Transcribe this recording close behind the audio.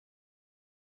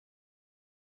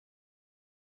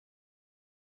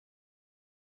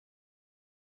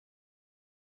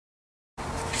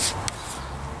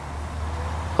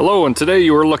Hello, and today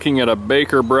you are looking at a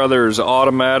Baker Brothers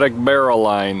automatic barrel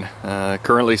line,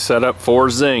 currently set up for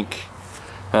zinc.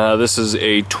 This is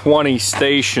a 20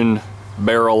 station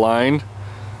barrel line.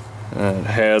 It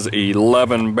has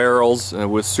 11 barrels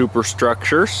with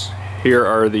superstructures. Here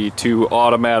are the two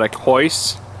automatic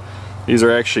hoists. These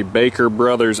are actually Baker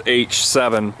Brothers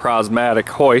H7 PROS-MATIC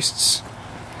hoists.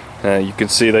 You can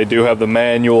see they do have the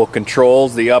manual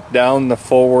controls, the up, down, the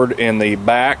forward, and the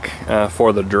back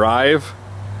for the drive.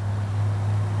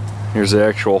 Here's the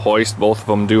actual hoist. Both of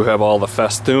them do have all the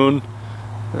festoon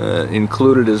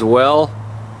included as well.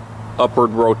 Upward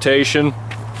rotation.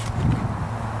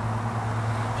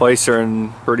 Hoists are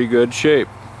in pretty good shape.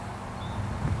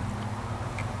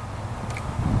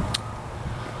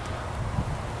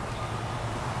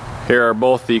 Here are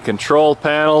both the control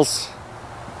panels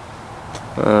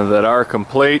that are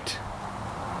complete.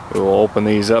 We'll open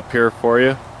these up here for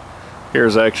you.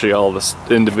 Here's actually all the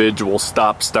individual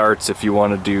stop starts if you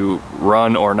want to do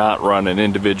run or not run an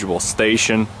individual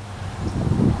station.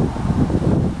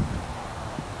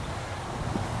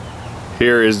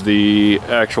 Here is the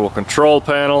actual control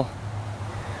panel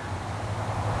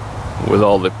with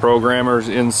all the programmers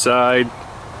inside.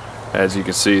 As you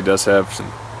can see, it does have some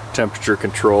temperature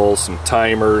controls, some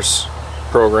timers,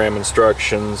 program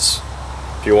instructions.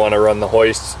 If you want to run the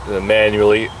hoist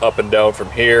manually up and down from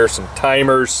here, some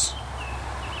timers.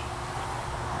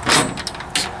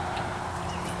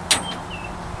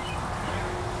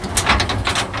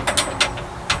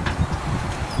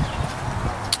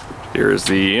 Here's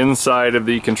the inside of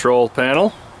the control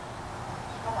panel.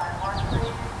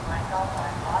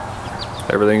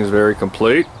 Everything is very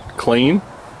complete, clean,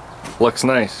 looks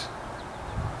nice.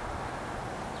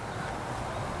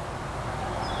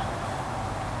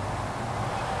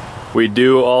 We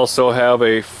do also have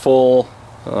a full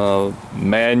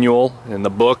manual in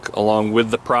the book along with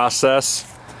the process.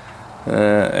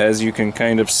 As you can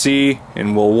kind of see,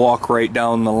 and we'll walk right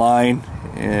down the line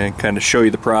and kind of show you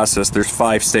the process. There's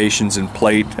 5 stations in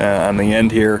plate on the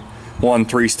end here, 1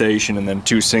 3-station and then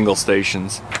 2 single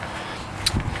stations.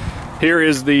 Here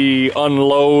is the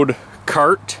unload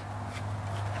cart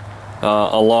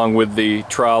along with the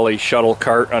trolley shuttle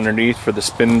cart underneath for the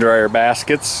spin dryer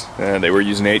baskets. They were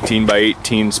using 18 by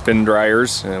 18 spin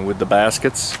dryers with the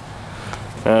baskets.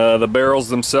 The barrels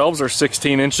themselves are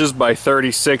 16 inches by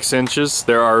 36 inches.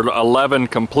 There are 11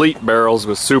 complete barrels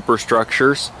with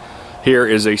superstructures. Here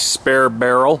is a spare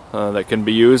barrel that can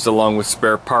be used along with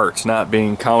spare parts, not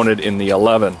being counted in the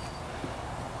 11.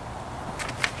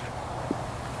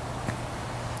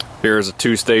 Here is a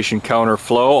 2-station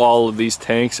counterflow. All of these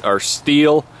tanks are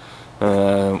steel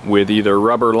with either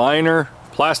rubber liner,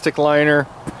 plastic liner,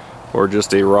 or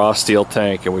just a raw steel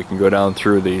tank, and we can go down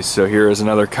through these. So here is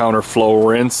another counterflow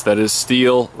rinse that is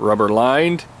steel, rubber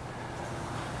lined.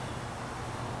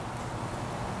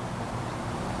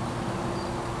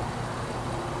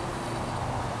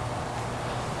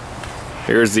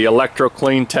 Here's the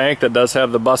electro-clean tank that does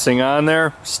have the bussing on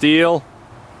there, steel.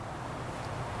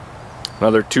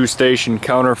 Another 2-station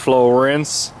counterflow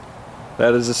rinse.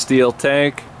 That is a steel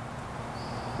tank.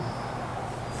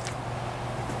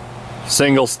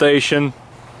 Single station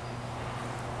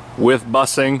with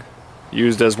bussing,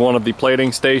 used as one of the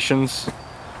plating stations.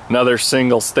 Another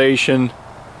single station,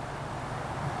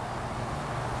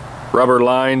 rubber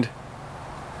lined.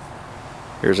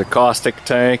 Here's a caustic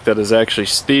tank that is actually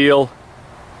steel.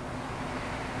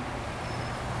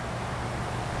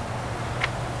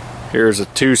 Here's a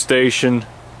 2-station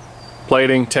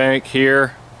plating tank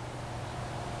here.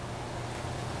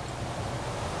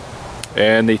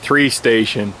 And the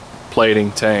 3-station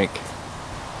plating tank.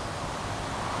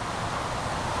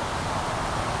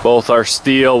 Both are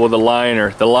steel with a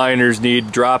liner. The liners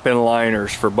need drop-in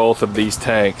liners for both of these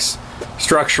tanks.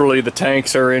 Structurally, the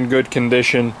tanks are in good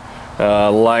condition.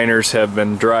 Liners have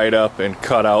been dried up and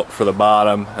cut out for the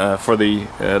bottom for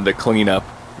the cleanup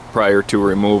prior to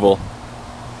removal.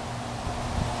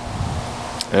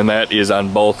 And that is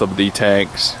on both of the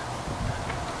tanks.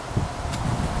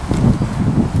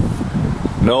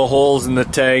 No holes in the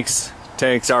tanks.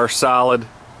 Tanks are solid.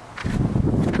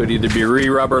 Could either be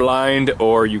re-rubber lined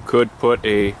or you could put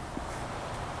a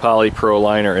polypro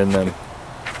liner in them.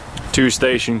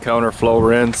 2-station counterflow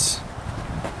rinse.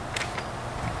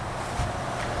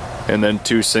 And then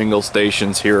 2 single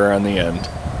stations here on the end.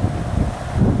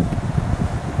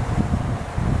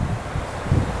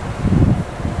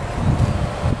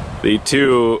 The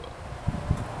 2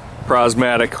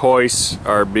 PROS-MATIC hoists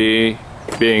are being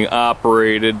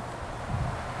operated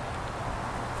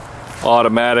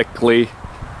automatically.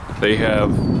 They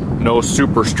have no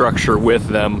superstructure with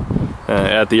them.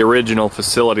 At the original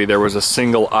facility there was a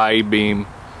single I-beam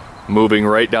moving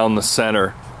right down the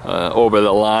center over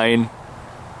the line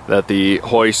that the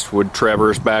hoist would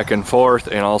traverse back and forth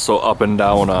and also up and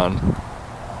down on.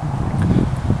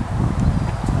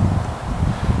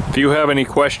 If you have any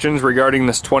questions regarding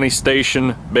this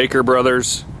 20-station Baker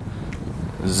Brothers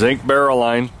zinc barrel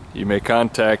line, you may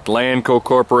contact Lanco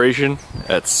Corporation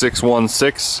at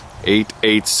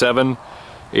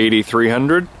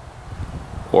 616-887-8300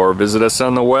 or visit us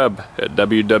on the web at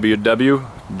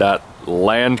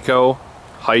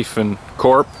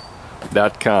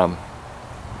www.lanco-corp.com.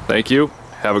 Thank you.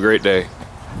 Have a great day.